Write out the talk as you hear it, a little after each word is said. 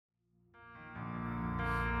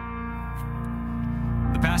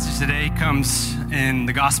passage today comes in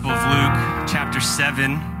the Gospel of Luke, chapter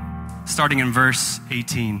 7, starting in verse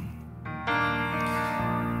 18.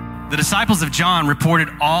 The disciples of John reported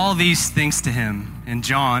all these things to him, and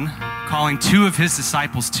John, calling two of his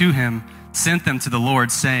disciples to him, sent them to the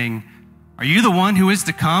Lord, saying, "Are you the one who is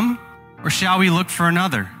to come, or shall we look for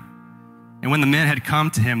another?" And when the men had come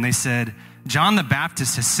to him, they said, "John the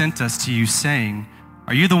Baptist has sent us to you, saying,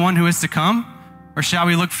 'Are you the one who is to come, or shall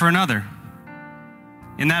we look for another?'"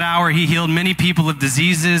 In that hour he healed many people of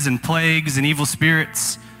diseases and plagues and evil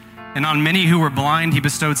spirits, and on many who were blind he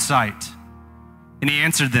bestowed sight. And he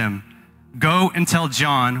answered them, "Go and tell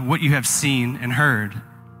John what you have seen and heard.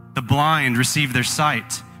 The blind receive their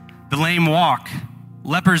sight, the lame walk,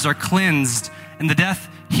 lepers are cleansed, and the deaf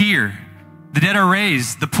hear. The dead are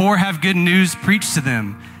raised, the poor have good news preached to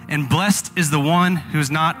them, and blessed is the one who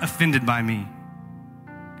is not offended by me."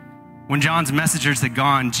 When John's messengers had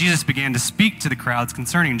gone, Jesus began to speak to the crowds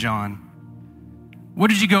concerning John. "What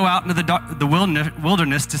did you go out into the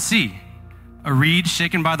wilderness to see? A reed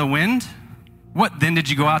shaken by the wind? What then did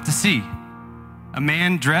you go out to see? A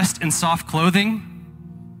man dressed in soft clothing?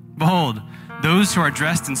 Behold, those who are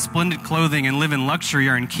dressed in splendid clothing and live in luxury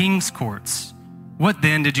are in king's courts. What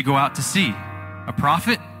then did you go out to see? A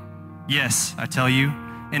prophet? Yes, I tell you,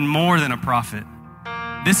 and more than a prophet.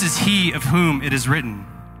 This is he of whom it is written,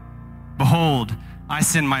 'Behold, I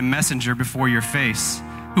send my messenger before your face,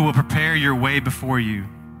 who will prepare your way before you.'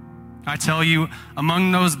 I tell you,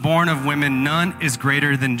 among those born of women, none is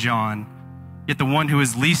greater than John. Yet the one who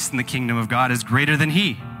is least in the kingdom of God is greater than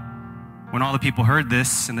he." When all the people heard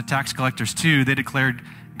this, and the tax collectors too, they declared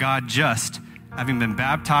God just, having been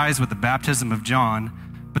baptized with the baptism of John.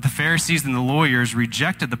 But the Pharisees and the lawyers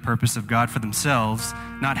rejected the purpose of God for themselves,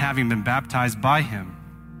 not having been baptized by him.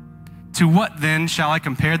 "To what then shall I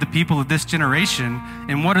compare the people of this generation,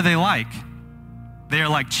 and what are they like? They are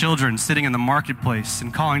like children sitting in the marketplace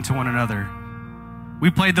and calling to one another.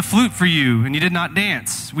 'We played the flute for you, and you did not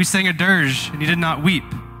dance. We sang a dirge, and you did not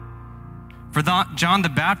weep.' For John the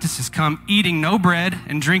Baptist has come eating no bread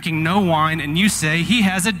and drinking no wine, and you say he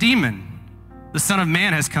has a demon. The Son of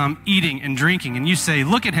Man has come eating and drinking, and you say,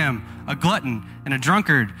 'Look at him, a glutton and a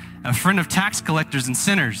drunkard, a friend of tax collectors and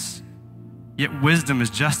sinners.' Yet wisdom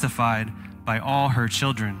is justified by all her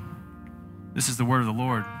children." This is the word of the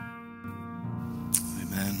Lord.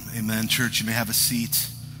 Amen. Amen. Church, you may have a seat.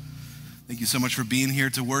 Thank you so much for being here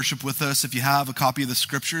to worship with us. If you have a copy of the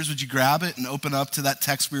scriptures, would you grab it and open up to that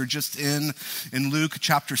text we were just in Luke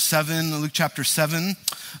chapter 7. Luke chapter 7.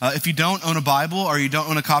 If you don't own a Bible or you don't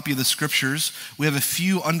own a copy of the scriptures, we have a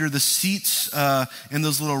few under the seats in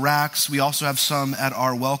those little racks. We also have some at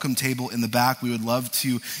our welcome table in the back. We would love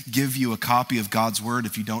to give you a copy of God's word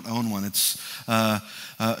if you don't own one.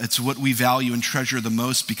 It's what we value and treasure the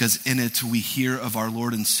most, because in it we hear of our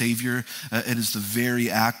Lord and Savior. It is the very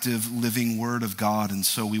active, living word of God. And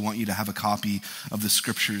so we want you to have a copy of the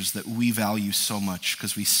scriptures that we value so much,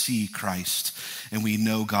 because we see Christ and we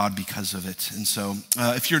know God because of it. And so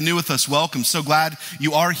if you're new with us, welcome. So glad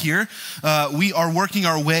you are here. We are working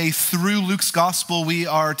our way through Luke's gospel. We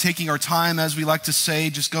are taking our time, as we like to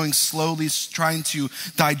say, just going slowly, trying to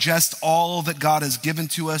digest all that God has given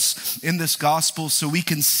to us in this gospel so we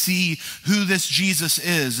can see who this Jesus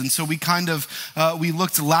is. And so we we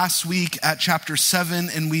looked last week at chapter 7,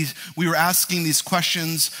 and we were asking these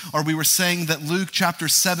questions, or we were saying that Luke chapter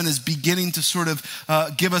 7 is beginning to sort of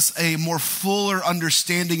give us a more fuller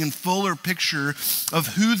understanding and fuller picture of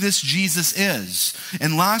who this Jesus is.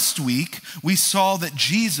 And last week we saw that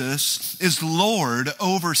Jesus is Lord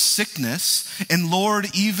over sickness and Lord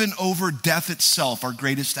even over death itself, our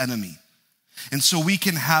greatest enemy. And so we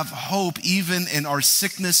can have hope even in our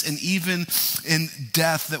sickness and even in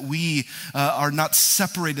death, that we are not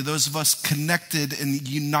separated. Those of us connected and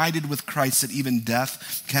united with Christ, that even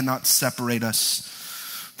death cannot separate us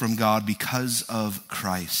from God because of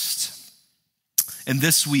Christ. And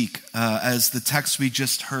this week, as the text we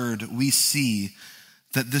just heard, we see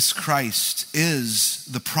that this Christ is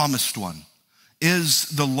the promised one, is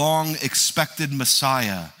the long expected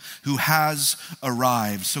Messiah who has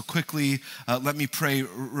arrived. So quickly, let me pray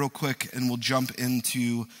real quick and we'll jump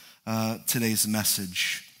into today's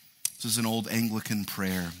message. This is an old Anglican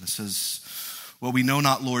prayer. It says, "What we know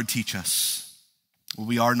not, Lord, teach us. What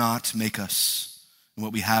we are not, make us. And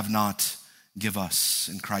what we have not, give us.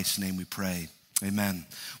 In Christ's name we pray. Amen."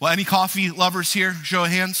 Well, any coffee lovers here? Show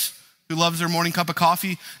of hands. Who loves their morning cup of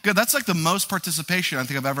coffee? Good. That's like the most participation I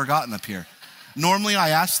think I've ever gotten up here. Normally I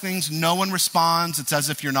ask things, no one responds. It's as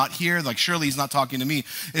if you're not here. Like, surely he's not talking to me.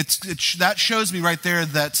 That shows me right there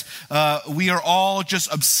that we are all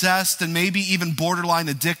just obsessed and maybe even borderline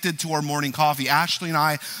addicted to our morning coffee. Ashley and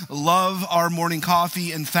I love our morning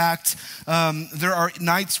coffee. In fact, there are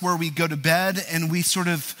nights where we go to bed and we sort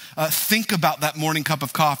of think about that morning cup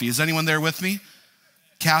of coffee. Is anyone there with me?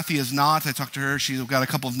 Kathy is not. I talked to her. She's got a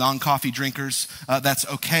couple of non-coffee drinkers. That's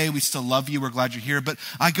okay. We still love you. We're glad you're here. But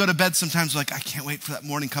I go to bed sometimes like, I can't wait for that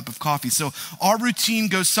morning cup of coffee. So our routine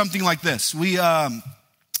goes something like this. We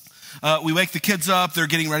wake the kids up. They're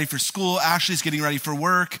getting ready for school. Ashley's getting ready for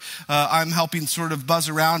work. I'm helping sort of buzz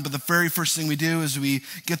around. But the very first thing we do is we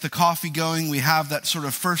get the coffee going. We have that sort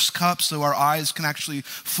of first cup so our eyes can actually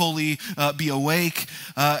fully be awake.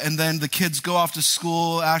 And then the kids go off to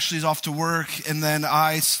school. Ashley's off to work. And then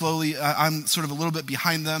I'm sort of a little bit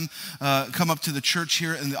behind them, come up to the church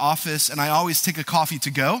here in the office. And I always take a coffee to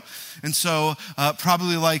go. And so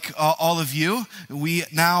probably like all of you, we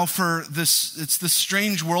now it's this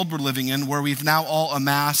strange world we're living in where we've now all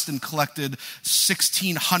amassed and collected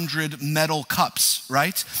 1,600 metal cups,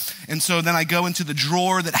 right? And so then I go into the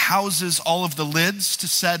drawer that houses all of the lids to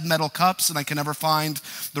said metal cups, and I can never find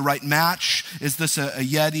the right match. Is this a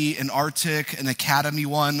Yeti, an Arctic, an Academy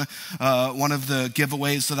one of the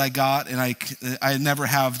giveaways that I got, and I never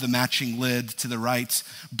have the matching lid to the right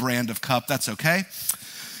brand of cup. That's okay.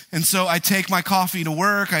 And so I take my coffee to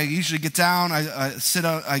work. I usually get down,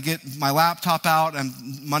 I get my laptop out, and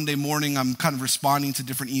Monday morning I'm kind of responding to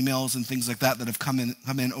different emails and things like that have come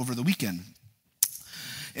in over the weekend.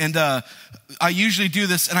 And I usually do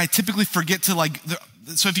this, and I typically forget to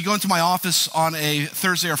so if you go into my office on a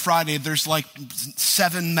Thursday or Friday, there's like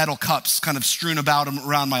 7 metal cups kind of strewn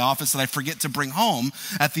around my office that I forget to bring home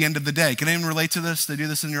at the end of the day. Can anyone relate to this? They do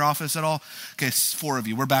this in your office at all? Okay, 4 of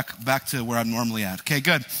you. We're back to where I'm normally at. Okay,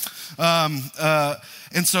 good.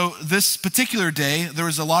 And so this particular day, there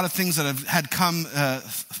was a lot of things that had come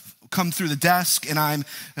through the desk, and I'm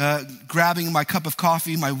grabbing my cup of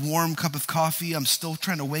coffee, my warm cup of coffee. I'm still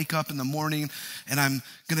trying to wake up in the morning, and I'm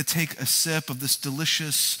going to take a sip of this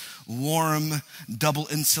delicious, warm,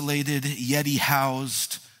 double-insulated,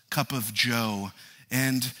 Yeti-housed cup of Joe.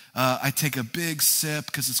 And I take a big sip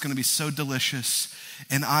because it's going to be so delicious,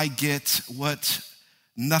 and I get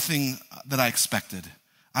nothing that I expected.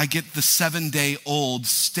 I get the 7-day-old,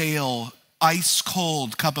 stale,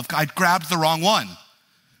 ice-cold cup of coffee. I grabbed the wrong one.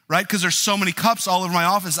 Right? Because there's so many cups all over my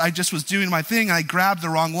office. I just was doing my thing and I grabbed the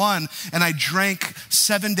wrong one and I drank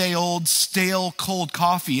 7-day-old stale cold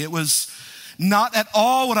coffee. It was not at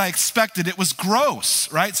all what I expected. It was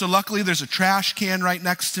gross, right? So luckily there's a trash can right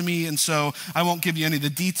next to me, and so I won't give you any of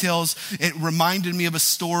the details. It reminded me of a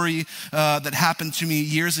story that happened to me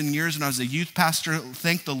years and years when I was a youth pastor.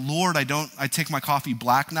 Thank the Lord I take my coffee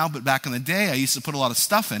black now, but back in the day I used to put a lot of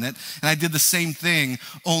stuff in it, and I did the same thing,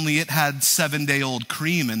 only it had 7-day-old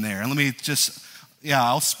cream in there. And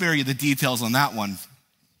I'll spare you the details on that one.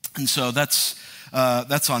 And so that's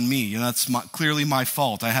on me. That's clearly my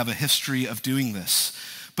fault. I have a history of doing this.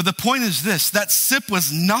 But the point is this, that sip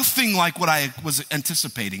was nothing like what I was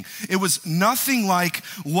anticipating. It was nothing like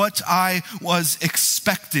what I was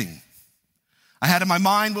expecting. I had in my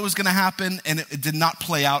mind what was going to happen, and it did not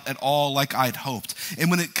play out at all like I'd hoped.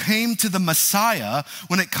 And when it came to the Messiah,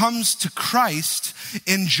 when it comes to Christ,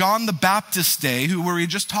 in John the Baptist's day, who we were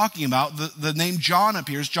just talking about, the name John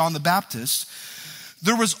appears, John the Baptist,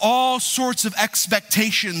 there was all sorts of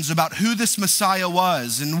expectations about who this Messiah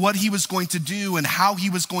was and what he was going to do and how he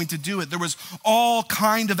was going to do it. There was all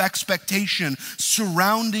kind of expectation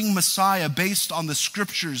surrounding Messiah based on the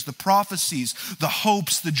scriptures, the prophecies, the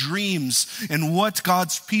hopes, the dreams, and what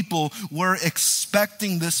God's people were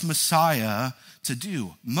expecting this Messiah to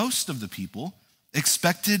do. Most of the people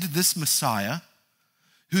expected this Messiah,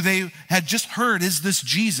 who they had just heard is this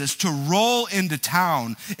Jesus, to roll into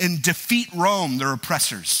town and defeat Rome, their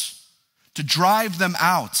oppressors, to drive them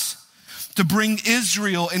out, to bring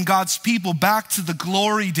Israel and God's people back to the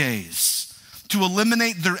glory days, to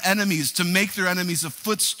eliminate their enemies, to make their enemies a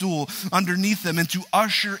footstool underneath them, and to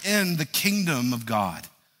usher in the kingdom of God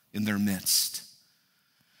in their midst.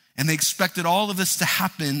 And they expected all of this to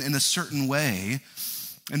happen in a certain way.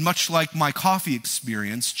 And much like my coffee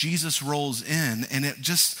experience, Jesus rolls in and it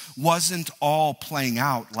just wasn't all playing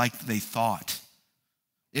out like they thought.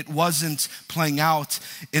 It wasn't playing out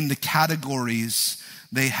in the categories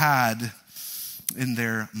they had in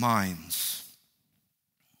their minds.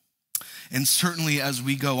 And certainly as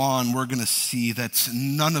we go on, we're going to see that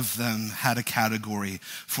none of them had a category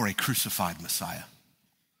for a crucified Messiah.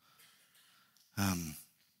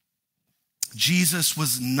 Jesus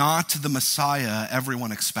was not the Messiah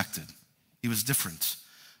everyone expected. He was different.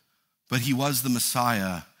 But he was the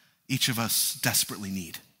Messiah each of us desperately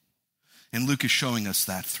need. And Luke is showing us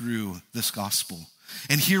that through this gospel.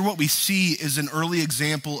 And here what we see is an early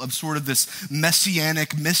example of sort of this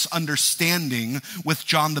messianic misunderstanding with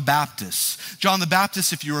John the Baptist. John the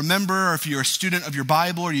Baptist, if you remember, or if you're a student of your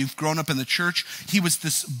Bible or you've grown up in the church, he was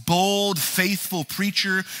this bold, faithful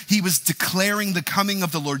preacher. He was declaring the coming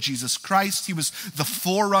of the Lord Jesus Christ. He was the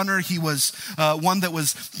forerunner. He was one that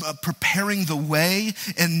was preparing the way.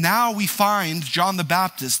 And now we find John the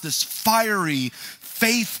Baptist, this fiery,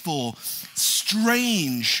 faithful,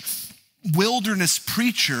 strange, wilderness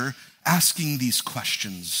preacher asking these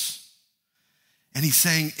questions. And he's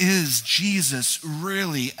saying, is Jesus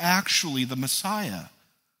really actually the Messiah?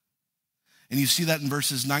 And you see that in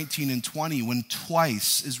verses 19 and 20 when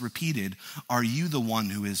twice is repeated, are you the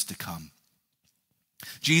one who is to come?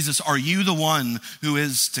 Jesus, are you the one who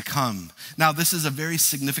is to come? Now, this is a very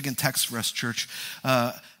significant text for us, church,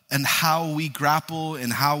 and how we grapple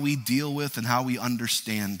and how we deal with and how we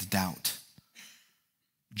understand doubt.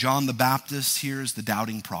 John the Baptist here is the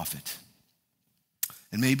doubting prophet.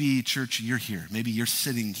 And maybe, church, you're here. Maybe you're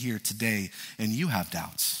sitting here today and you have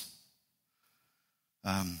doubts.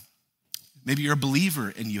 Maybe you're a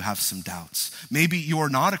believer and you have some doubts. Maybe you're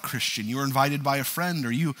not a Christian. You were invited by a friend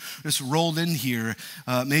or you just rolled in here.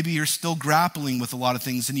 Maybe you're still grappling with a lot of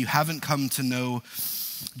things and you haven't come to know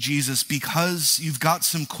Jesus because you've got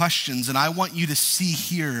some questions. And I want you to see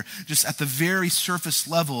here, just at the very surface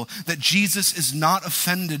level, that Jesus is not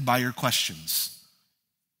offended by your questions.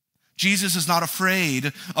 Jesus is not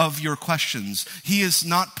afraid of your questions. He is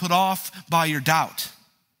not put off by your doubt.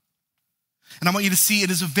 And I want you to see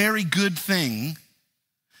it is a very good thing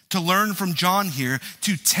to learn from John here,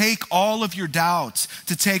 to take all of your doubts,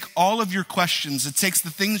 to take all of your questions. It takes the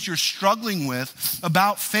things you're struggling with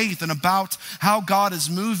about faith and about how God is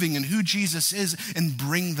moving and who Jesus is and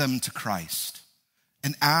bring them to Christ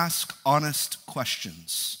and ask honest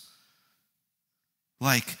questions.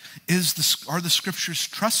 Like, are the scriptures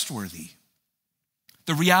trustworthy?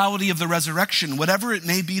 The reality of the resurrection, whatever it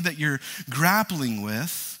may be that you're grappling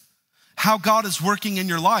with, how God is working in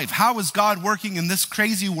your life. How is God working in this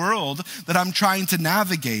crazy world that I'm trying to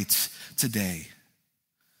navigate today?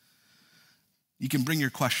 You can bring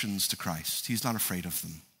your questions to Christ. He's not afraid of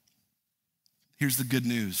them. Here's the good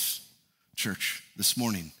news, church, this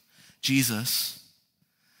morning. Jesus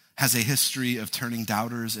has a history of turning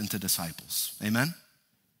doubters into disciples. Amen?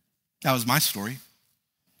 That was my story.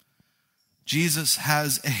 Jesus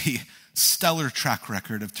has a stellar track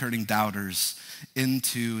record of turning doubters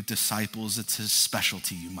into disciples. It's his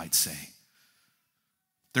specialty, you might say.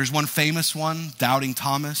 There's one famous one, Doubting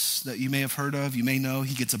Thomas, that you may have heard of. You may know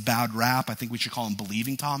he gets a bad rap. I think we should call him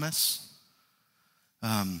Believing Thomas.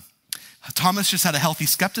 Thomas just had a healthy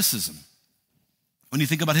skepticism when you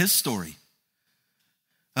think about his story.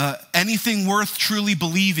 Anything worth truly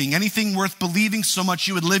believing, anything worth believing so much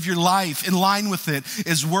you would live your life in line with it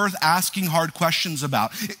is worth asking hard questions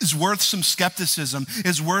about, is worth some skepticism,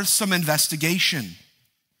 is worth some investigation.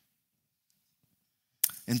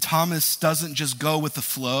 And Thomas doesn't just go with the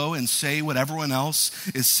flow and say what everyone else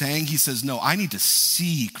is saying. He says, no, I need to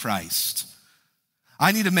see Christ.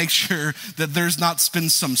 I need to make sure that there's not been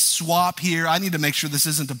some swap here. I need to make sure this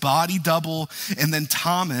isn't a body double. And then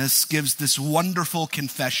Thomas gives this wonderful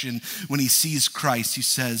confession when he sees Christ. He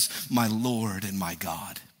says, my Lord and my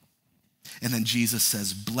God. And then Jesus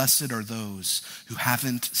says, blessed are those who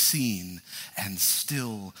haven't seen and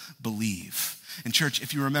still believe. And church,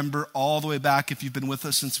 if you remember all the way back, if you've been with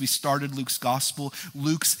us since we started Luke's gospel,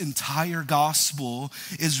 Luke's entire gospel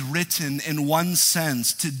is written in one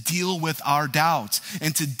sense to deal with our doubts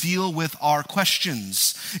and to deal with our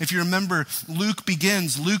questions. If you remember, Luke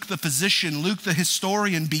the physician, Luke the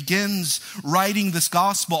historian begins writing this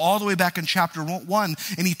gospel all the way back in chapter 1,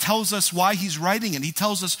 and he tells us why he's writing it. He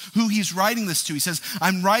tells us who he's writing this to. He says,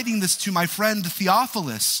 I'm writing this to my friend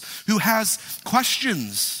Theophilus, who has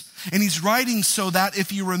questions. And he's writing so that,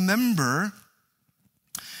 if you remember,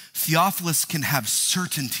 Theophilus can have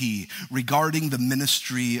certainty regarding the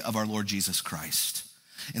ministry of our Lord Jesus Christ.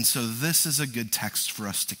 And so this is a good text for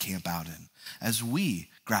us to camp out in as we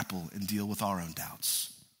grapple and deal with our own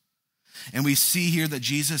doubts. And we see here that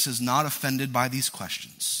Jesus is not offended by these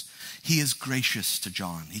questions. He is gracious to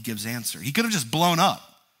John. He gives answer. He could have just blown up,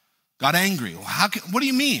 got angry. What do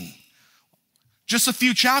you mean? Just a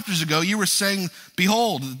few chapters ago, you were saying,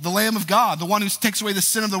 behold, the Lamb of God, the one who takes away the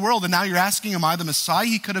sin of the world. And now you're asking, am I the Messiah?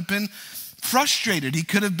 He could have been frustrated. He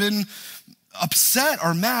could have been upset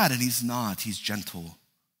or mad. And he's not. He's gentle.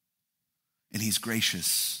 And he's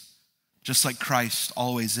gracious. Just like Christ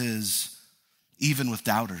always is, even with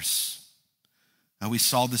doubters. We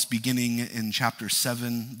saw this beginning in chapter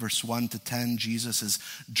 7, verse 1 to 10. Jesus is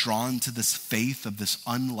drawn to this faith of this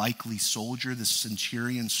unlikely soldier, this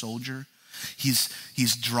centurion soldier.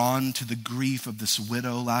 He's drawn to the grief of this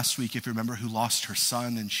widow last week, if you remember, who lost her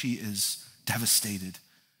son, and she is devastated.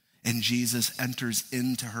 And Jesus enters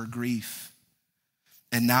into her grief.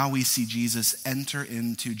 And now we see Jesus enter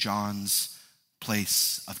into John's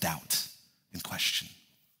place of doubt and question.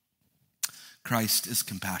 Christ is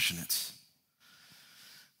compassionate.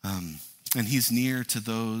 And he's near to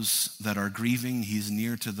those that are grieving. He's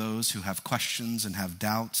near to those who have questions and have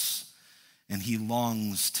doubts. And he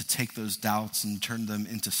longs to take those doubts and turn them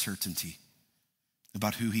into certainty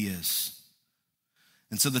about who he is.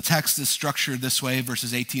 And so the text is structured this way,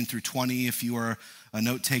 verses 18 through 20, if you are a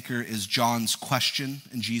note taker, is John's question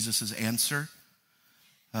and Jesus' answer.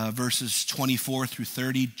 Verses 24 through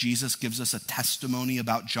 30, Jesus gives us a testimony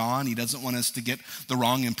about John. He doesn't want us to get the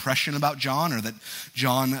wrong impression about John or that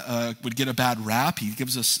John would get a bad rap. He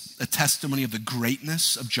gives us a testimony of the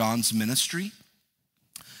greatness of John's ministry.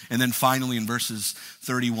 And then finally in verses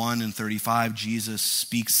 31 and 35, Jesus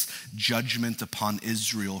speaks judgment upon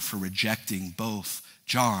Israel for rejecting both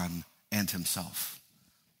John and himself.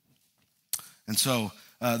 And so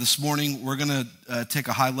this morning we're going to take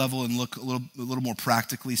a high level and look a little more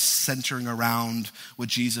practically, centering around what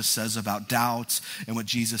Jesus says about doubt and what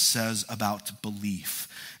Jesus says about belief.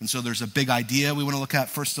 And so there's a big idea we want to look at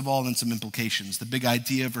first of all, and then some implications. The big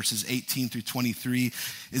idea, verses 18 through 23,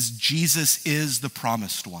 is Jesus is the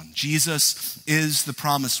promised one. Jesus is the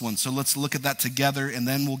promised one. So let's look at that together, and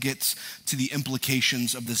then we'll get to the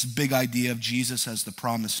implications of this big idea of Jesus as the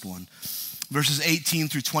promised one. Verses 18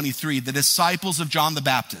 through 23, the disciples of John the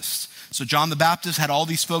Baptist. So John the Baptist had all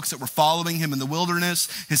these folks that were following him in the wilderness,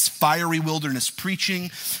 his fiery wilderness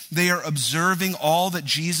preaching. They are observing all that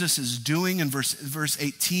Jesus is doing in verse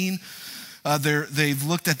 18. They've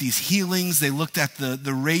looked at these healings. They looked at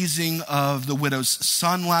the raising of the widow's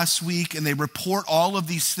son last week, and they report all of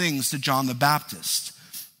these things to John the Baptist.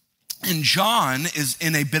 And John is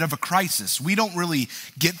in a bit of a crisis. We don't really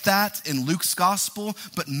get that in Luke's gospel,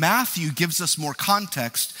 but Matthew gives us more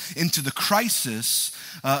context into the crisis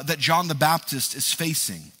that John the Baptist is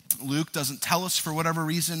facing. Luke doesn't tell us for whatever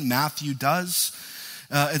reason. Matthew does.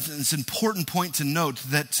 It's an important point to note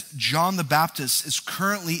that John the Baptist is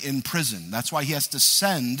currently in prison. That's why he has to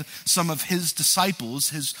send some of his disciples,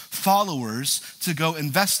 his followers, to go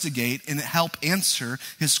investigate and help answer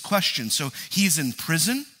his question. So he's in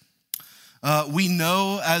prison. We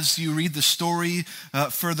know as you read the story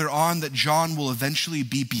further on that John will eventually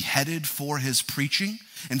be beheaded for his preaching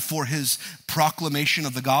and for his proclamation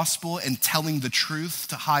of the gospel and telling the truth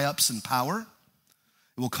to high ups in power.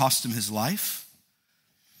 It will cost him his life.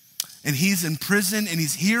 And he's in prison and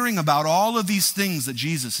he's hearing about all of these things that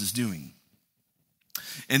Jesus is doing.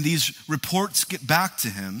 And these reports get back to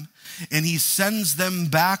him, and he sends them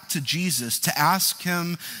back to Jesus to ask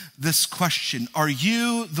him this question: are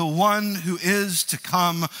you the one who is to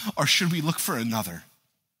come, or should we look for another?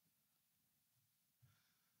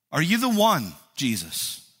 Are you the one,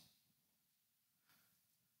 Jesus?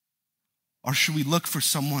 Or should we look for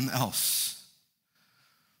someone else?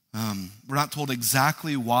 We're not told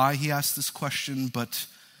exactly why he asked this question, but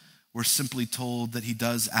we're simply told that he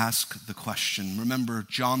does ask the question. Remember,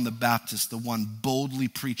 John the Baptist, the one boldly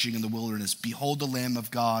preaching in the wilderness, "Behold the Lamb of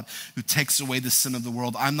God who takes away the sin of the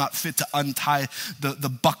world. I'm not fit to untie the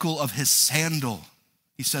buckle of his sandal,"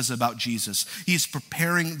 he says about Jesus. He's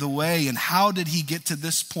preparing the way. And how did he get to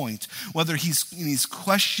this point? Whether he's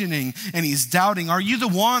questioning and he's doubting, are you the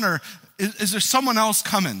one, or is there someone else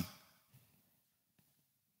coming?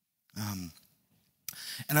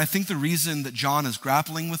 And I think the reason that John is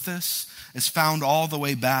grappling with this is found all the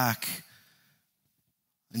way back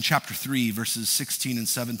in chapter 3, verses 16 and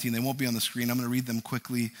 17. They won't be on the screen. I'm going to read them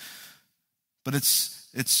quickly. But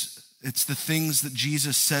it's the things that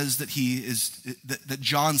Jesus says that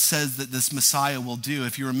John says that this Messiah will do.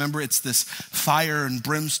 If you remember, it's this fire and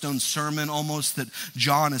brimstone sermon almost that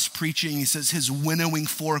John is preaching. He says his winnowing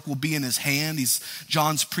fork will be in his hand.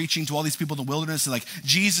 John's preaching to all these people in the wilderness. Like,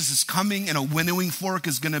 Jesus is coming and a winnowing fork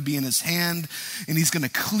is going to be in his hand, and he's going to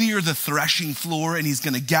clear the threshing floor, and he's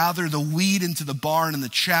going to gather the wheat into the barn and the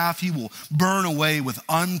chaff. He will burn away with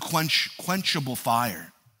unquenchable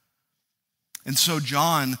fire. And so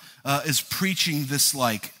John is preaching this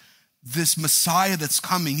Messiah that's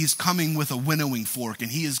coming. He's coming with a winnowing fork,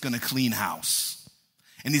 and he is going to clean house.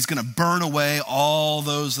 And he's going to burn away all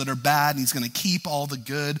those that are bad, and he's going to keep all the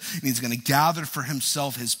good, and he's going to gather for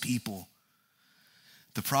himself his people.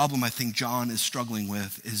 The problem I think John is struggling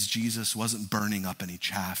with is Jesus wasn't burning up any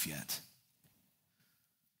chaff yet.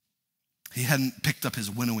 He hadn't picked up his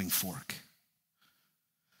winnowing fork.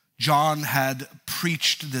 John had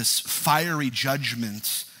preached this fiery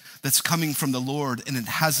judgment that's coming from the Lord, and it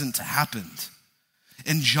hasn't happened.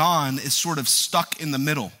 And John is sort of stuck in the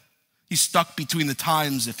middle. He's stuck between the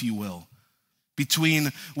times, if you will,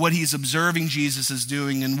 between what he's observing Jesus is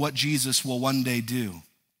doing and what Jesus will one day do.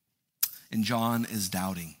 And John is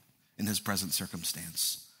doubting in his present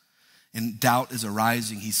circumstance. And doubt is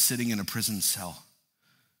arising. He's sitting in a prison cell.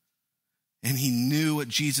 And he knew what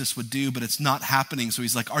Jesus would do, but it's not happening. So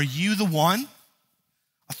he's like, are you the one?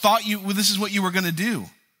 I thought this is what you were going to do.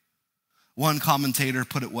 One commentator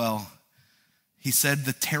put it well. He said,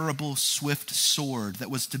 the terrible, swift sword that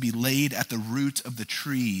was to be laid at the root of the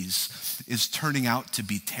trees is turning out to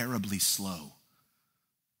be terribly slow.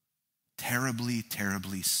 Terribly,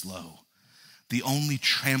 terribly slow. The only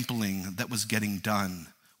trampling that was getting done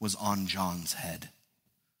was on John's head.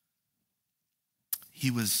 He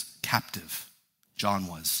was captive, John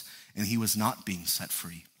was, and he was not being set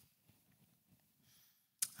free.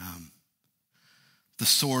 The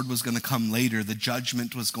sword was going to come later. The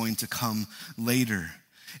judgment was going to come later.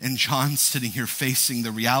 And John's sitting here facing the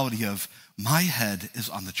reality of, my head is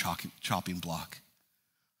on the chopping block.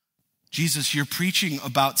 Jesus, you're preaching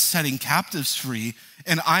about setting captives free,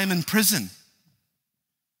 and I'm in prison.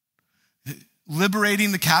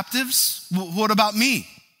 Liberating the captives? What about me?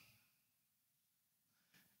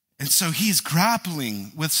 And so he's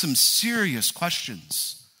grappling with some serious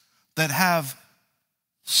questions that have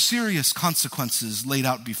serious consequences laid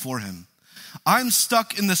out before him. I'm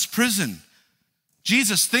stuck in this prison.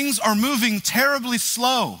 Jesus, things are moving terribly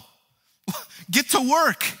slow. Get to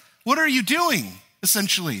work. What are you doing,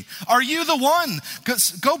 essentially? Are you the one?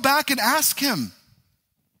 Go back and ask him.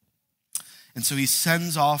 And so he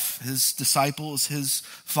sends off his disciples, his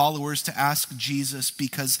followers, to ask Jesus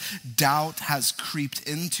because doubt has creeped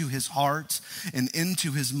into his heart and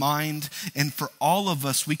into his mind. And for all of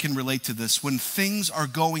us, we can relate to this. When things are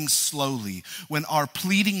going slowly, when our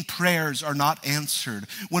pleading prayers are not answered,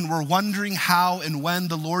 when we're wondering how and when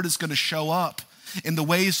the Lord is going to show up in the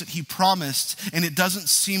ways that he promised, and it doesn't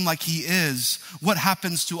seem like he is, what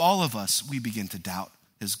happens to all of us? We begin to doubt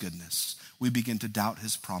his goodness. We begin to doubt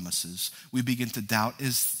his promises. We begin to doubt,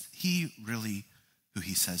 is he really who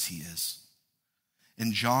he says he is?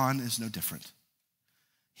 And John is no different.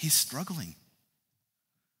 He's struggling.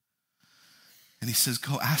 And he says,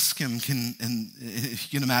 go ask him. And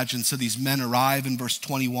if you can imagine, so these men arrive in verse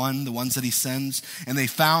 21, the ones that he sends, and they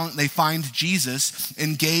find Jesus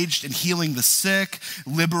engaged in healing the sick,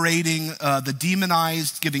 liberating the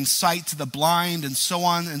demonized, giving sight to the blind, and so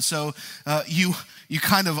on. And so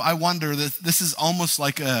I wonder that this is almost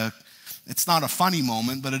like it's not a funny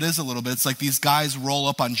moment, but it is a little bit. It's like these guys roll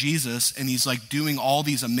up on Jesus and he's like doing all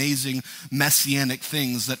these amazing messianic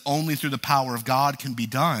things that only through the power of God can be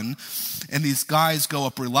done. And these guys go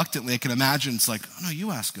up reluctantly. I can imagine it's like, oh, no,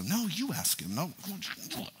 you ask him. No, you ask him. No,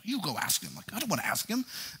 you go ask him. Like, I don't want to ask him. And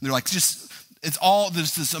they're like, there's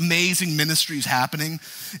this amazing ministries happening.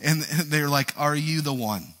 And they're like, are you the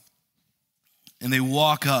one? And they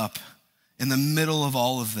walk up in the middle of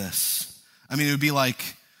all of this. I mean, it would be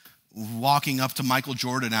like walking up to Michael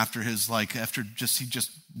Jordan after he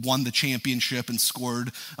just won the championship and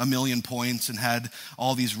scored 1 million points and had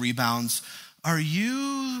all these rebounds. Are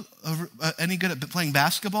you any good at playing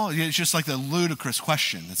basketball? It's just like the ludicrous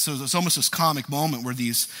question. It's almost this comic moment where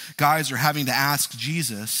these guys are having to ask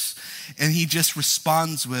Jesus, and he just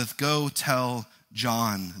responds with, go tell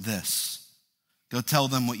John this. Go tell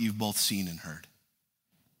them what you've both seen and heard.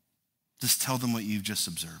 Just tell them what you've just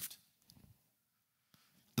observed.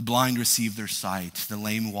 The blind receive their sight, the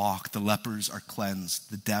lame walk, the lepers are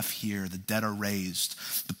cleansed, the deaf hear, the dead are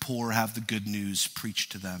raised, the poor have the good news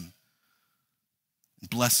preached to them. And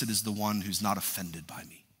blessed is the one who's not offended by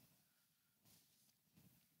me.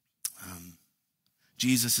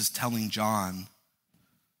 Jesus is telling John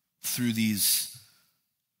through these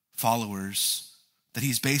followers that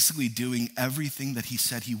he's basically doing everything that he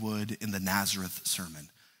said he would in the Nazareth sermon.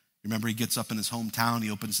 Remember, he gets up in his hometown, he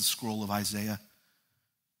opens the scroll of Isaiah,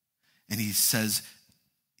 and he says,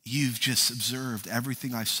 you've just observed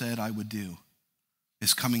everything I said I would do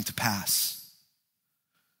is coming to pass.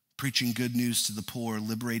 Preaching good news to the poor,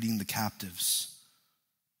 liberating the captives.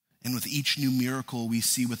 And with each new miracle, we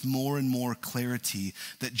see with more and more clarity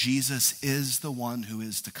that Jesus is the one who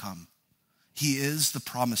is to come. He is the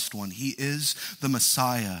promised one. He is the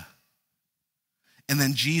Messiah. And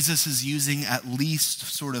then Jesus is using at least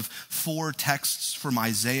sort of 4 texts from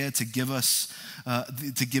Isaiah to give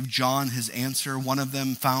John his answer. One of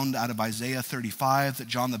them found out of Isaiah 35 that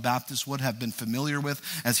John the Baptist would have been familiar with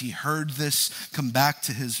as he heard this come back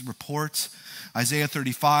to his report. Isaiah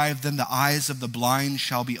 35, then the eyes of the blind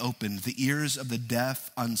shall be opened, the ears of the deaf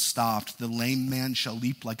unstopped. The lame man shall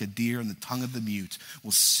leap like a deer, and the tongue of the mute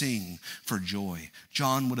will sing for joy.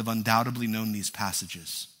 John would have undoubtedly known these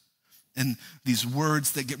passages. And these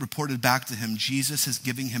words that get reported back to him, Jesus is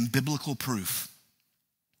giving him biblical proof.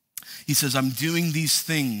 He says, I'm doing these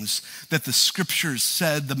things that the scriptures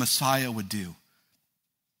said the Messiah would do.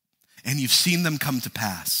 And you've seen them come to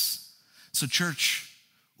pass. So church,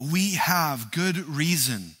 we have good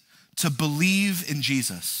reason to believe in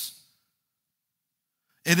Jesus.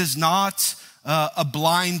 It is not a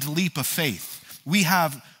blind leap of faith. We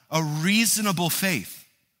have a reasonable faith.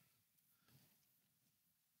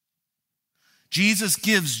 Jesus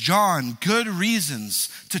gives John good reasons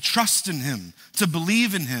to trust in him, to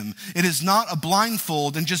believe in him. It is not a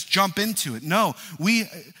blindfold and just jump into it. No,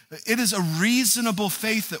 it is a reasonable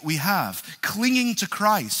faith that we have, clinging to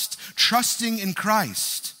Christ, trusting in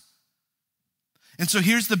Christ. And so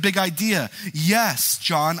here's the big idea. Yes,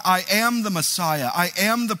 John, I am the Messiah. I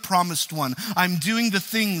am the promised one. I'm doing the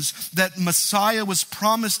things that Messiah was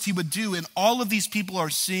promised he would do. And all of these people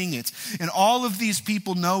are seeing it. And all of these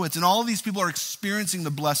people know it. And all of these people are experiencing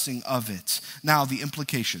the blessing of it. Now, the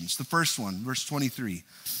implications. The first one, verse 23.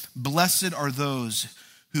 Blessed are those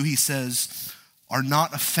who, he says, are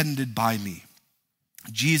not offended by me.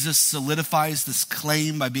 Jesus solidifies this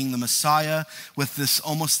claim by being the Messiah with this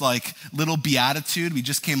almost like little beatitude. We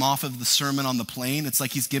just came off of the Sermon on the Plain. It's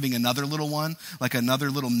like he's giving another little one, like another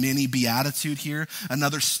little mini beatitude here,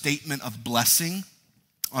 another statement of blessing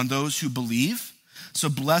on those who believe. So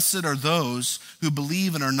blessed are those who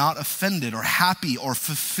believe and are not offended, or happy or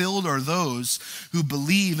fulfilled are those who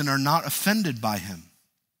believe and are not offended by him.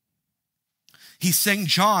 He's saying,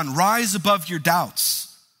 John, rise above your doubts.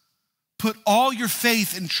 Put all your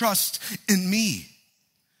faith and trust in me.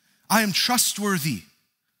 I am trustworthy.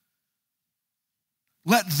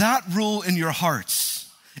 Let that rule in your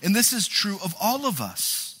hearts. And this is true of all of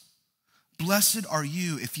us. Blessed are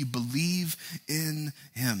you if you believe in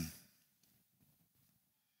him.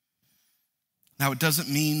 Now, it doesn't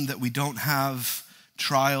mean that we don't have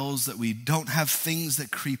trials, that we don't have things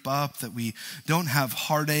that creep up, that we don't have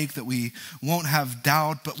heartache, that we won't have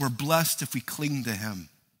doubt, but we're blessed if we cling to him.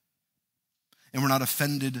 And we're not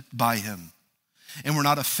offended by him. And we're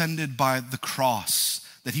not offended by the cross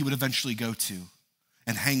that he would eventually go to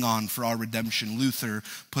and hang on for our redemption. Luther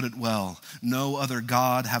put it well. No other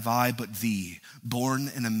God have I but thee, born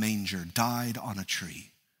in a manger, died on a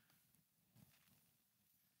tree.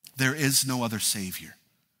 There is no other Savior.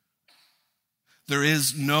 There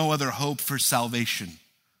is no other hope for salvation.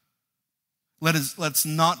 Let's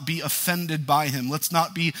not be offended by him. Let's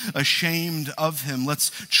not be ashamed of him.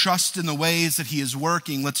 Let's trust in the ways that he is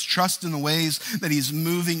working. Let's trust in the ways that he's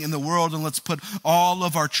moving in the world, and let's put all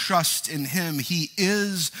of our trust in him. He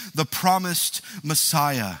is the promised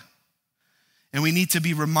Messiah. And we need to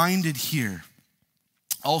be reminded here.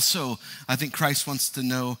 Also, I think Christ wants to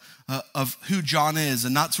know of who John is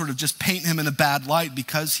and not sort of just paint him in a bad light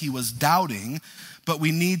because he was doubting, but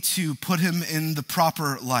we need to put him in the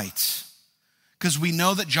proper light. Because we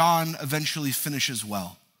know that John eventually finishes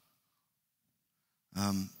well.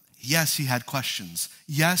 Yes, he had questions.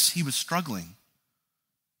 Yes, he was struggling.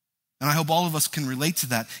 And I hope all of us can relate to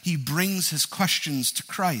that. He brings his questions to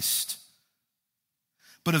Christ.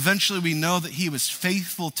 But eventually we know that he was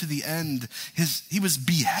faithful to the end. He was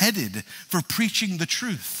beheaded for preaching the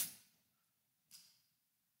truth.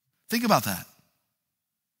 Think about that.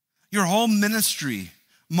 Your whole ministry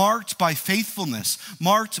marked by faithfulness,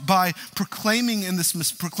 marked by proclaiming this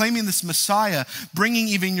Messiah, bringing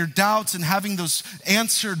even your doubts and having those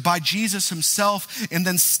answered by Jesus himself, and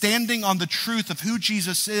then standing on the truth of who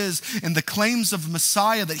Jesus is and the claims of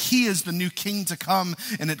Messiah, that he is the new king to come,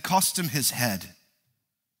 and it cost him his head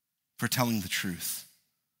for telling the truth.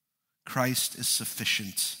 Christ is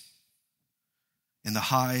sufficient in the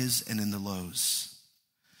highs and in the lows.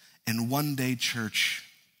 And one day, church,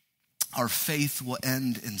 our faith will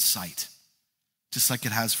end in sight, just like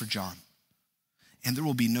it has for John. And there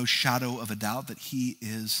will be no shadow of a doubt that he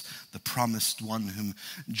is the promised one whom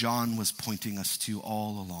John was pointing us to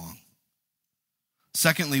all along.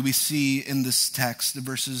 Secondly, we see in this text, the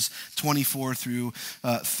verses 24 through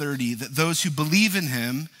 30, that those who believe in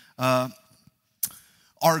him are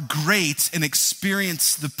great and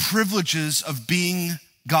experience the privileges of being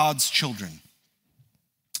God's children.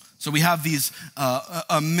 So we have these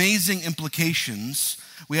amazing implications.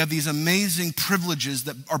 We have these amazing privileges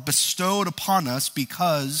that are bestowed upon us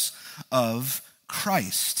because of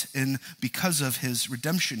Christ and because of his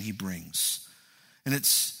redemption he brings. And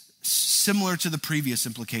it's similar to the previous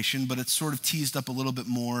implication, but it's sort of teased out a little bit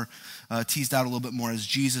more as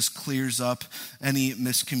Jesus clears up any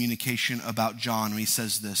miscommunication about John when he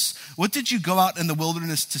says this. What did you go out in the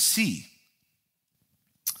wilderness to see?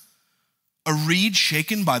 A reed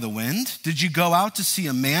shaken by the wind? Did you go out to see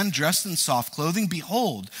a man dressed in soft clothing?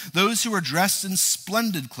 Behold, those who are dressed in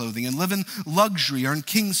splendid clothing and live in luxury are in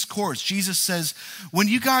king's courts. Jesus says, when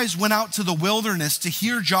you guys went out to the wilderness to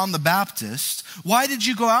hear John the Baptist, why did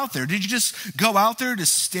you go out there? Did you just go out there to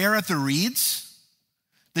stare at the reeds?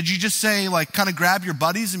 Did you just say, like, kind of grab your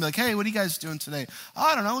buddies and be like, hey, what are you guys doing today? Oh,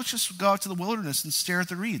 I don't know, let's just go out to the wilderness and stare at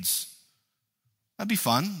the reeds. That'd be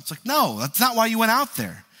fun. It's like, no, that's not why you went out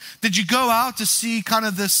there. Did you go out to see kind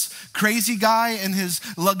of this crazy guy in his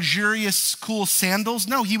luxurious, cool sandals?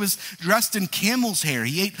 No, he was dressed in camel's hair.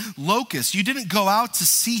 He ate locusts. You didn't go out to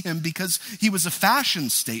see him because he was a fashion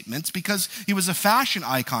statement, because he was a fashion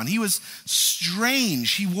icon. He was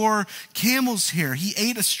strange. He wore camel's hair. He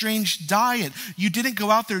ate a strange diet. You didn't go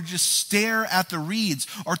out there to just stare at the reeds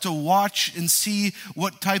or to watch and see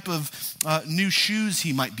what type of new shoes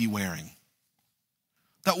he might be wearing.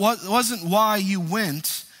 That wasn't why you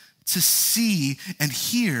went to see and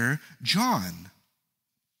hear John.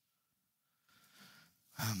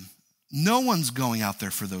 No one's going out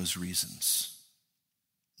there for those reasons.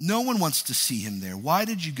 No one wants to see him there. Why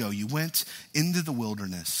did you go? You went into the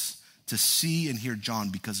wilderness to see and hear John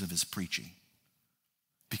because of his preaching,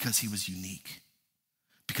 because he was unique,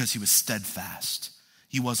 because he was steadfast.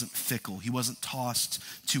 He wasn't fickle. He wasn't tossed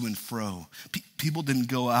to and fro. People didn't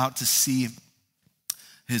go out to see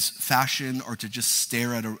his fashion or to just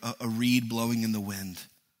stare at a reed blowing in the wind.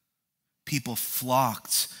 People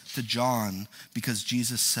flocked to John because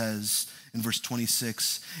Jesus says in verse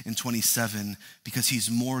 26 and 27, because he's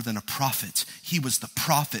more than a prophet. He was the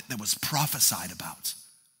prophet that was prophesied about.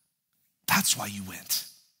 That's why you went.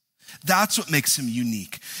 That's what makes him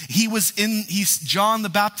unique. John the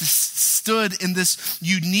Baptist stood in this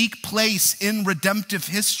unique place in redemptive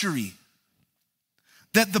history,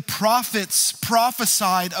 that the prophets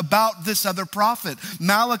prophesied about this other prophet.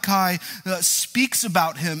 Malachi speaks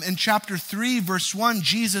about him. In chapter 3, verse 1,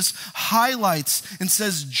 Jesus highlights and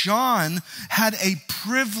says John had a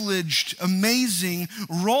privileged, amazing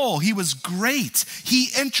role. He was great. He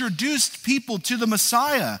introduced people to the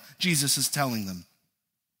Messiah, Jesus is telling them.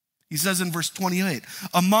 He says in verse 28,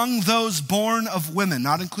 among those born of women,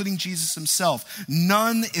 not including Jesus himself,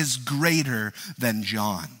 none is greater than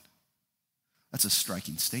John. That's a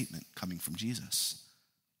striking statement coming from Jesus.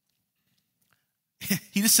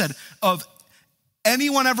 He just said, of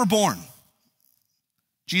anyone ever born,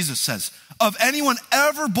 Jesus says, of anyone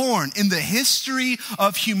ever born in the history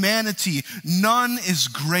of humanity, none is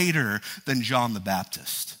greater than John the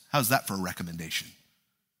Baptist. How's that for a recommendation?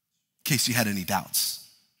 In case you had any doubts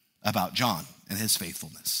about John and his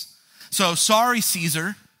faithfulness. So sorry,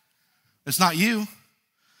 Caesar, it's not you.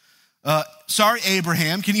 Sorry,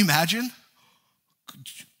 Abraham, can you imagine?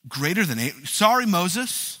 Greater than sorry,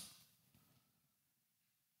 Moses.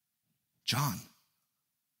 John,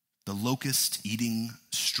 the locust-eating,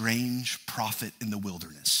 strange prophet in the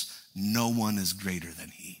wilderness. No one is greater than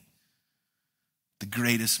he. The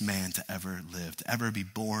greatest man to ever live, to ever be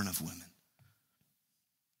born of women.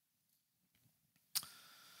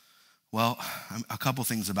 Well, a couple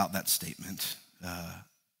things about that statement,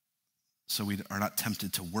 so we are not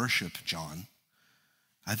tempted to worship John.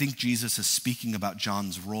 I think Jesus is speaking about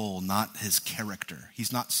John's role, not his character.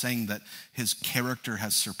 He's not saying that his character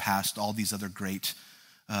has surpassed all these other great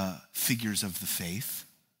figures of the faith.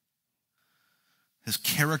 His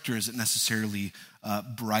character isn't necessarily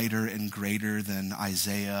brighter and greater than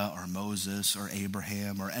Isaiah or Moses or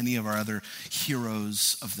Abraham or any of our other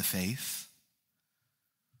heroes of the faith.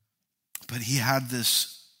 But he had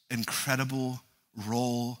this incredible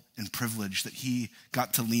role and privilege that he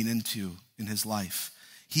got to lean into in his life.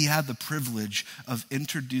 He had the privilege of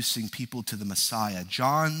introducing people to the Messiah.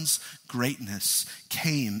 John's greatness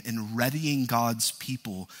came in readying God's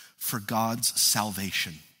people for God's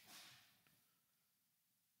salvation.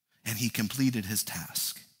 And he completed his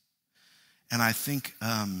task. And I think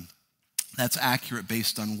that's accurate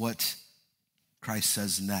based on what Christ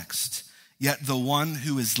says next. Yet the one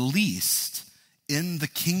who is least in the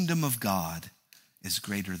kingdom of God is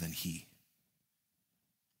greater than he.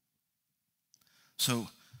 So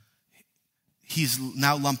he's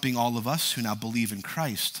now lumping all of us who now believe in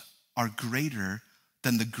Christ are greater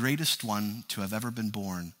than the greatest one to have ever been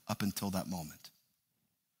born up until that moment.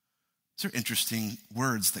 These are interesting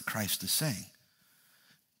words that Christ is saying.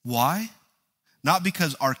 Why? Not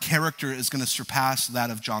because our character is going to surpass that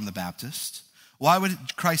of John the Baptist. Why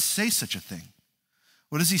would Christ say such a thing?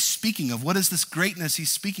 What is he speaking of? What is this greatness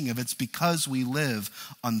he's speaking of? It's because we live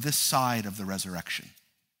on this side of the resurrection.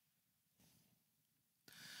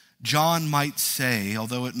 John might say,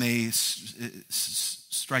 although it may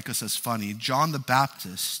strike us as funny, John the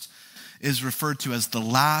Baptist is referred to as the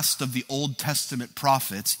last of the Old Testament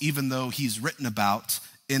prophets, even though he's written about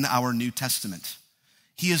in our New Testament.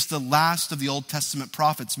 He is the last of the Old Testament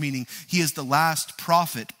prophets, meaning he is the last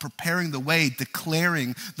prophet preparing the way,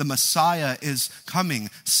 declaring the Messiah is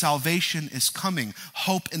coming, salvation is coming,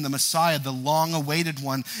 hope in the Messiah, the long-awaited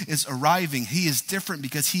one, is arriving. He is different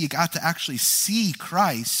because he got to actually see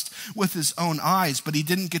Christ with his own eyes, but he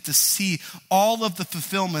didn't get to see all of the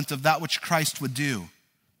fulfillment of that which Christ would do.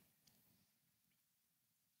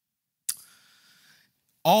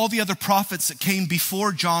 All the other prophets that came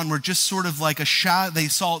before John were just sort of like a shadow. They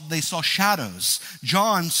saw shadows.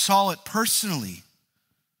 John saw it personally.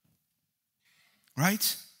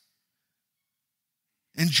 Right?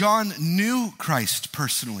 And John knew Christ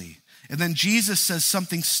personally. And then Jesus says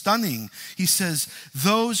something stunning. He says,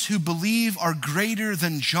 those who believe are greater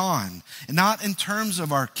than John. And not in terms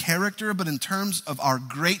of our character, but in terms of our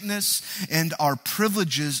greatness and our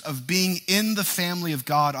privileges of being in the family of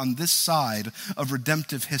God on this side of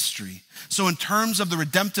redemptive history. So in terms of the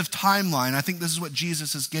redemptive timeline, I think this is what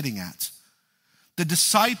Jesus is getting at. The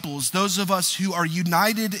disciples, those of us who are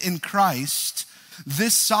united in Christ,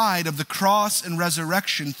 this side of the cross and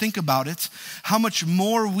resurrection, think about it, how much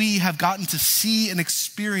more we have gotten to see and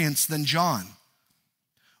experience than John.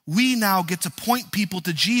 We now get to point people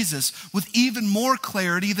to Jesus with even more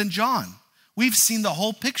clarity than John. We've seen the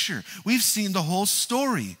whole picture. We've seen the whole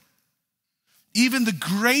story. Even the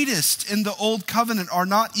greatest in the old covenant are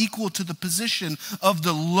not equal to the position of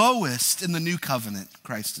the lowest in the new covenant,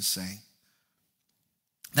 Christ is saying.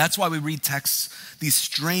 That's why we read texts, these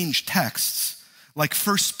strange texts, like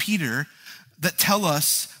 1 Peter, that tell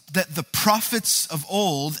us that the prophets of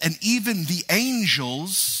old and even the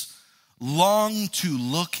angels long to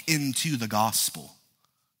look into the gospel.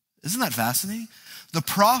 Isn't that fascinating? The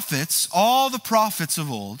prophets, all the prophets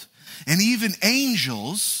of old, and even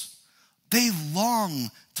angels, they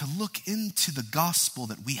long to look into the gospel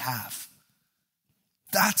that we have.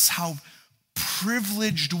 That's how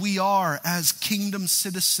privileged we are as kingdom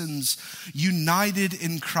citizens united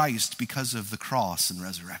in Christ because of the cross and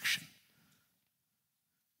resurrection.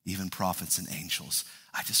 Even prophets and angels.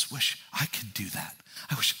 I just wish I could do that.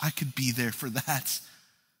 I wish I could be there for that.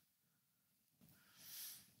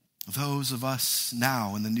 Those of us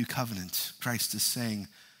now in the new covenant, Christ is saying,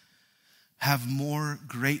 have more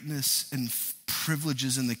greatness and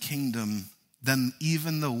privileges in the kingdom than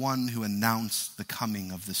even the one who announced the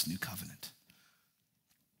coming of this new covenant.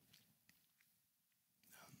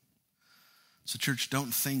 So church,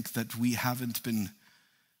 don't think that we haven't been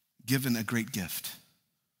given a great gift.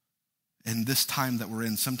 In this time that we're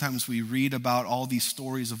in, sometimes we read about all these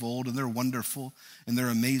stories of old and they're wonderful and they're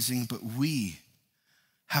amazing, but we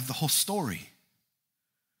have the whole story.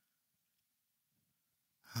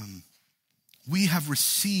 We have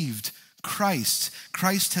received Christ.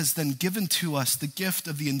 Christ has then given to us the gift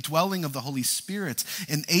of the indwelling of the Holy Spirit,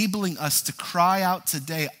 enabling us to cry out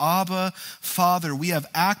today, Abba, Father. We have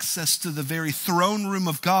access to the very throne room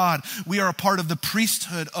of God. We are a part of the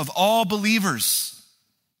priesthood of all believers.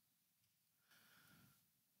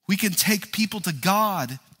 We can take people to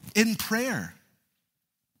God in prayer.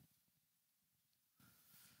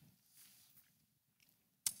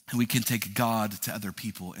 And we can take God to other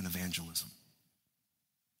people in evangelism.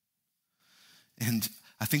 And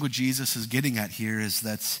I think what Jesus is getting at here is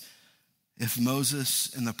that if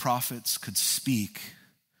Moses and the prophets could speak,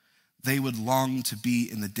 they would long to be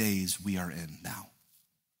in the days we are in now.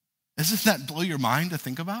 Doesn't that blow your mind to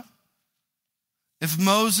think about? If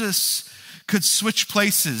Moses could switch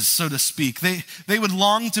places, so to speak, they would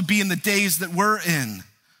long to be in the days that we're in,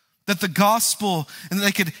 that the gospel, and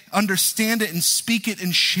they could understand it and speak it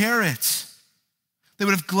and share it. They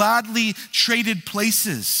would have gladly traded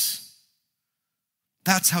places.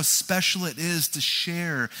 That's how special it is to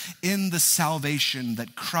share in the salvation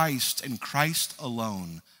that Christ and Christ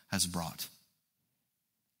alone has brought.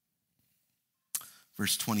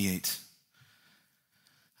 Verse 28.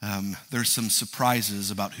 There's some surprises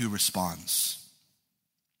about who responds.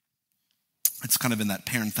 It's kind of in that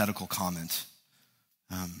parenthetical comment.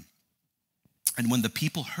 And when the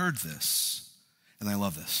people heard this, and I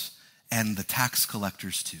love this, and the tax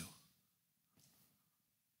collectors too.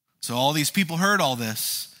 So all these people heard all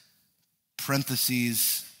this,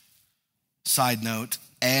 parentheses, side note,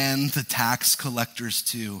 and the tax collectors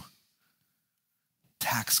too.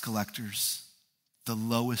 Tax collectors, the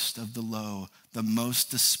lowest of the low, the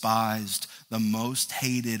most despised, the most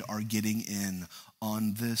hated are getting in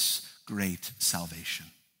on this great salvation.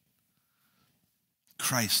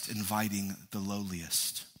 Christ inviting the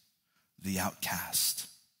lowliest, the outcast,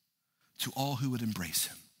 to all who would embrace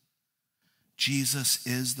him. Jesus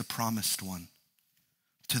is the promised one.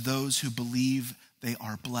 To those who believe, they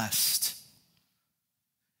are blessed.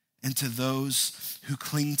 And to those who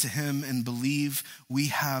cling to him and believe, we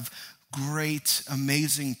have great,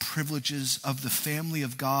 amazing privileges of the family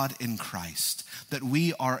of God in Christ, that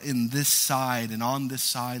we are in this side and on this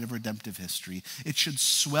side of redemptive history. It should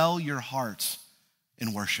swell your heart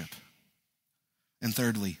in worship. And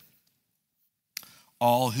thirdly,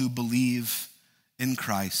 all who believe in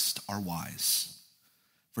Christ are wise.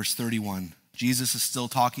 Verse 31, Jesus is still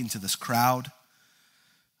talking to this crowd.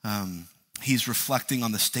 He's reflecting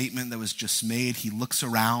on the statement that was just made. He looks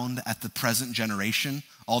around at the present generation,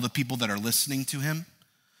 all the people that are listening to him,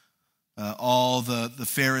 all the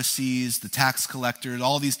Pharisees, the tax collectors,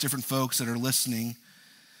 all these different folks that are listening.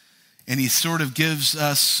 And he sort of gives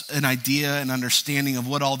us an idea and understanding of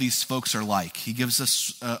what all these folks are like. He gives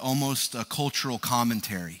us almost a cultural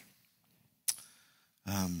commentary.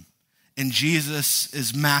 And Jesus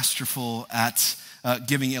is masterful at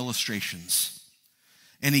giving illustrations.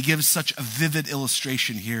 And he gives such a vivid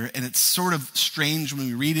illustration here. And it's sort of strange when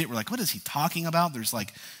we read it. We're like, what is he talking about? There's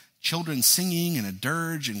like children singing and a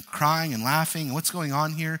dirge and crying and laughing. And what's going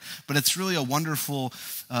on here? But it's really a wonderful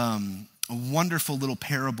little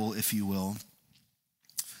parable, if you will,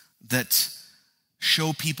 that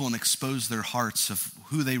show people and expose their hearts of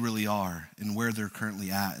who they really are and where they're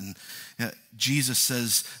currently at. And Jesus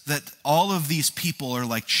says that all of these people are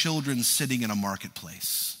like children sitting in a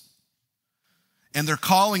marketplace. And they're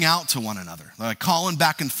calling out to one another. They're like calling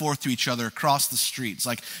back and forth to each other across the street. It's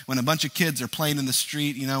like when a bunch of kids are playing in the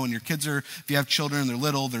street, you know, when your kids are, if you have children and they're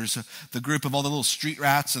little, there's the group of all the little street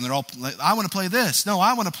rats and they're all, like, I want to play this. No,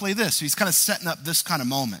 I want to play this. So he's kind of setting up this kind of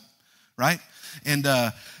moment, right? And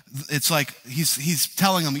it's like he's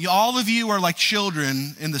telling them, all of you are like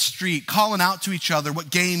children in the street calling out to each other what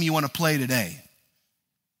game you want to play today.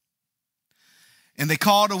 And they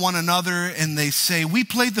call to one another and they say, we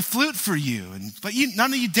played the flute for you, but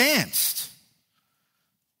none of you danced.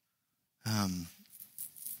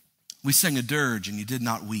 We sang a dirge and you did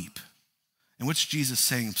not weep. And what's Jesus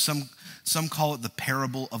saying? Some call it the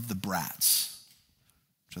parable of the brats,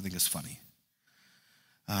 which I think is funny.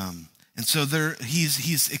 And so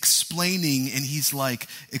he's explaining, and he's like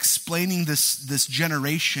explaining this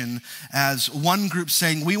generation as one group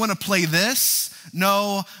saying, we want to play this.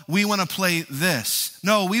 No, we want to play this.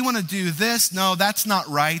 No, we want to do this. No, that's not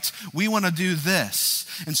right. We want to do this.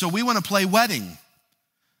 And so we want to play wedding.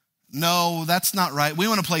 No, that's not right. We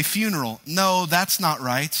want to play funeral. No, that's not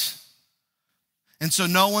right. And so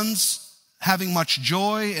no one's having much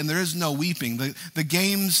joy, and there is no weeping. The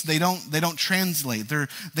games, they don't translate.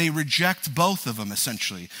 They reject both of them,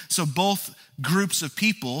 essentially. So both groups of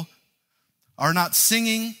people are not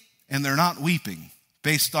singing and they're not weeping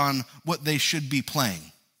based on what they should be playing.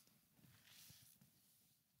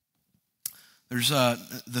 There's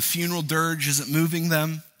the funeral dirge isn't moving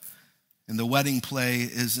them, and the wedding play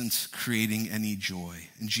isn't creating any joy.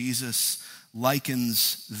 And Jesus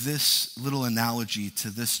likens this little analogy to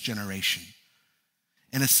this generation.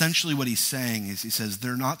 And essentially what he's saying is, he says,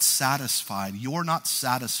 they're not satisfied. You're not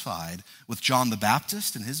satisfied with John the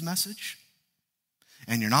Baptist and his message,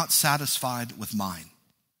 and you're not satisfied with mine.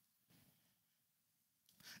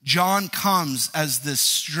 John comes as this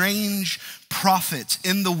strange prophet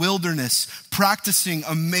in the wilderness, practicing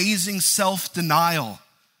amazing self-denial,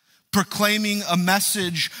 proclaiming a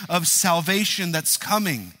message of salvation that's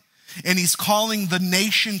coming. And he's calling the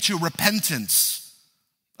nation to repentance,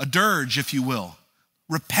 a dirge, if you will.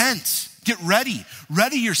 Repent, get ready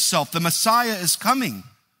yourself. The Messiah is coming.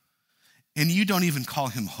 And you don't even call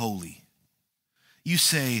him holy. You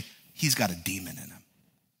say, he's got a demon in him.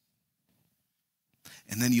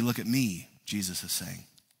 And then you look at me, Jesus is saying.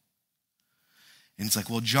 And it's like,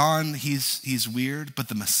 well, John, he's weird, but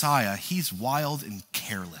the Messiah, he's wild and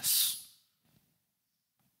careless.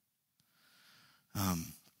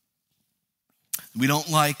 We don't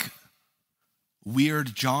like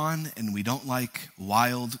weird John, and we don't like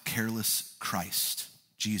wild, careless Christ,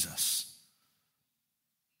 Jesus.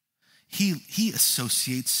 He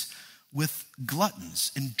associates with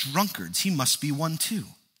gluttons and drunkards. He must be one too.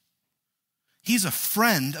 He's a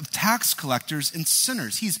friend of tax collectors and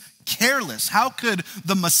sinners. He's careless. How could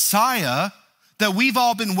the Messiah that we've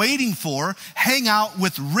all been waiting for hang out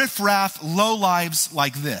with riffraff lowlives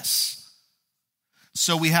like this?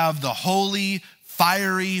 So we have the holy,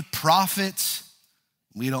 fiery prophet.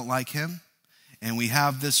 We don't like him. And we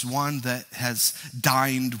have this one that has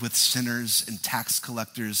dined with sinners and tax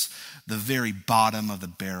collectors, the very bottom of the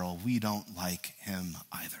barrel. We don't like him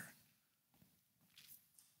either.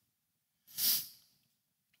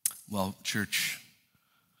 Well, church,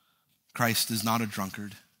 Christ is not a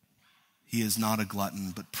drunkard. He is not a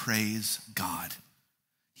glutton, but praise God,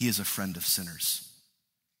 he is a friend of sinners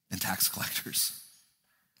and tax collectors.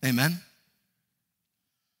 Amen?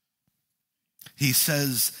 He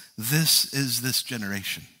says, this is this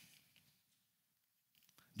generation.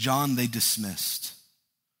 John, they dismissed.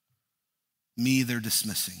 Me, they're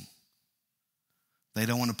dismissing. They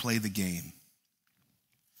don't want to play the game.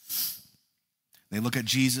 They look at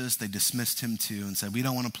Jesus, they dismissed him too, and said, we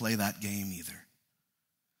don't want to play that game either.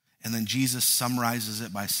 And then Jesus summarizes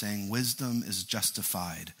it by saying, wisdom is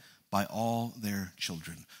justified by all their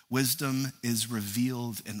children. Wisdom is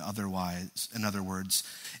revealed in other words,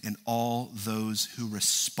 in all those who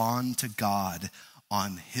respond to God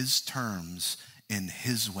on his terms in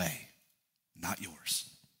his way, not yours.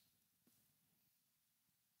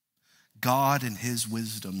 God in his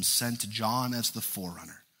wisdom sent John as the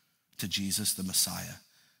forerunner to Jesus the Messiah.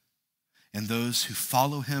 And those who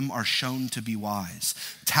follow him are shown to be wise.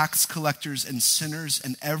 Tax collectors and sinners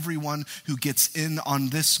and everyone who gets in on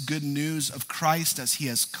this good news of Christ as he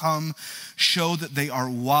has come show that they are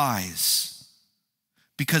wise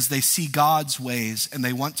because they see God's ways and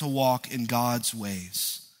they want to walk in God's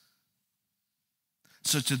ways.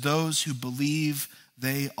 So to those who believe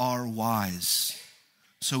they are wise,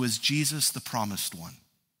 so is Jesus the promised one?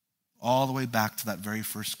 All the way back to that very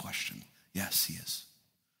first question. Yes, he is.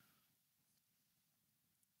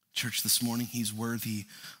 Church, this morning, he's worthy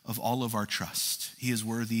of all of our trust. He is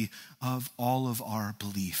worthy of all of our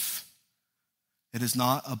belief. It is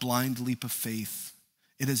not a blind leap of faith.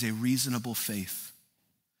 It is a reasonable faith.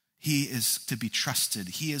 He is to be trusted.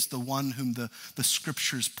 He is the one whom the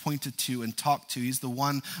scriptures pointed to and talked to. He's the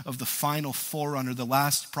one of the final forerunner. The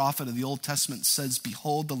last prophet of the Old Testament says,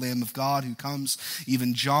 behold the Lamb of God who comes.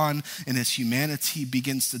 Even John in his humanity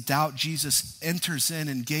begins to doubt. Jesus enters in,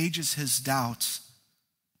 engages his doubts,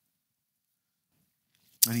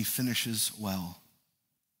 and he finishes well.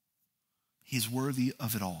 He's worthy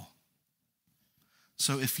of it all.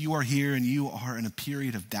 So if you are here and you are in a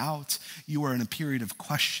period of doubt, you are in a period of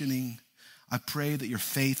questioning, I pray that your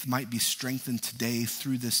faith might be strengthened today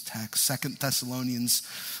through this text. 2 Thessalonians,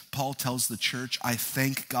 Paul tells the church, I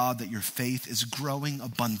thank God that your faith is growing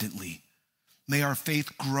abundantly. May our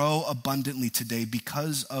faith grow abundantly today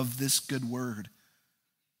because of this good word.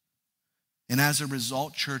 And as a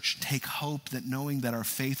result, church, take hope that knowing that our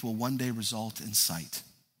faith will one day result in sight.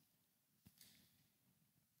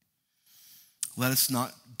 Let us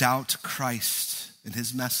not doubt Christ and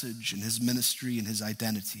his message and his ministry and his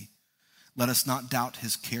identity. Let us not doubt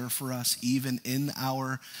his care for us. Even in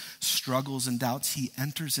our struggles and doubts, he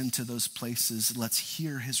enters into those places. Let's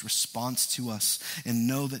hear his response to us and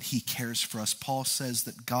know that he cares for us. Paul says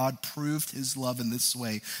that God proved his love in this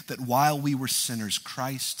way, that while we were sinners,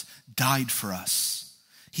 Christ died for us.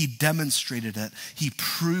 He demonstrated it. He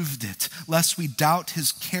proved it. Lest we doubt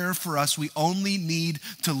his care for us, we only need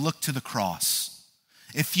to look to the cross.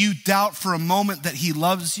 If you doubt for a moment that he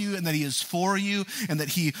loves you and that he is for you and that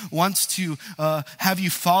he wants to have you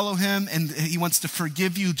follow him and he wants to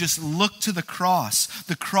forgive you, just look to the cross.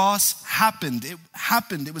 The cross happened. It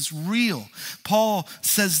happened. It was real. Paul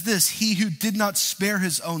says this, he who did not spare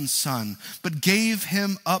his own son, but gave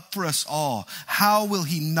him up for us all, how will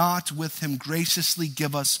he not with him graciously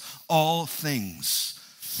give us all things?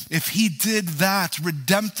 If he did that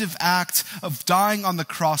redemptive act of dying on the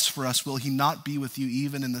cross for us, will he not be with you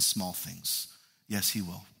even in the small things? Yes, he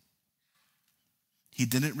will. He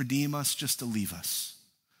didn't redeem us just to leave us.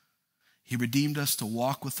 He redeemed us to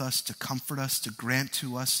walk with us, to comfort us, to grant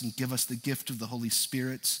to us and give us the gift of the Holy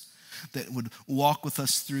Spirit that would walk with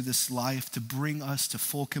us through this life to bring us to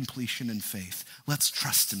full completion in faith. Let's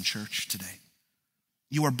trust him, church, today.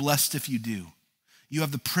 You are blessed if you do. You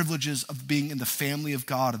have the privileges of being in the family of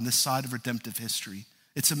God on this side of redemptive history.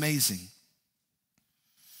 It's amazing.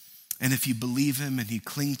 And if you believe him and you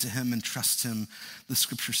cling to him and trust him, the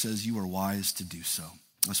scripture says you are wise to do so.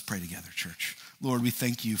 Let's pray together, church. Lord, we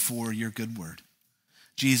thank you for your good word.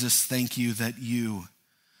 Jesus, thank you that you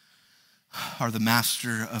are the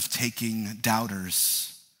master of taking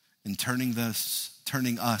doubters and turning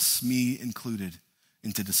us, me included,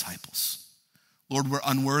 into disciples. Lord, we're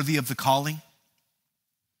unworthy of the calling.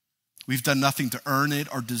 We've done nothing to earn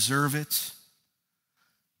it or deserve it.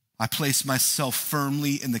 I place myself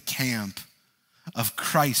firmly in the camp of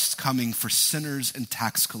Christ coming for sinners and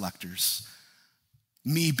tax collectors,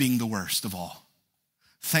 me being the worst of all.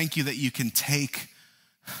 Thank you that you can take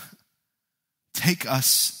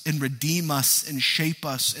us and redeem us and shape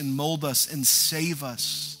us and mold us and save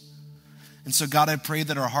us. And so, God, I pray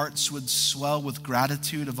that our hearts would swell with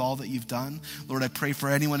gratitude of all that you've done. Lord, I pray for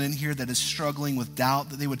anyone in here that is struggling with doubt,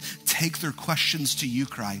 that they would take their questions to you,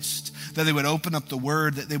 Christ, that they would open up the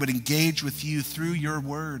word, that they would engage with you through your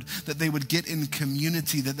word, that they would get in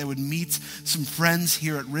community, that they would meet some friends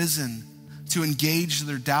here at Risen to engage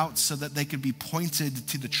their doubts so that they could be pointed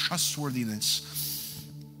to the trustworthiness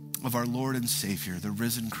of our Lord and Savior, the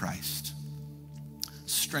risen Christ.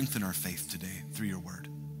 Strengthen our faith today through your word.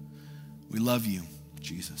 We love you,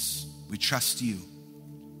 Jesus. We trust you.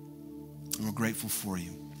 And we're grateful for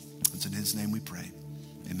you. It's in his name we pray.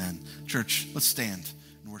 Amen. Church, let's stand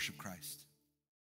and worship Christ.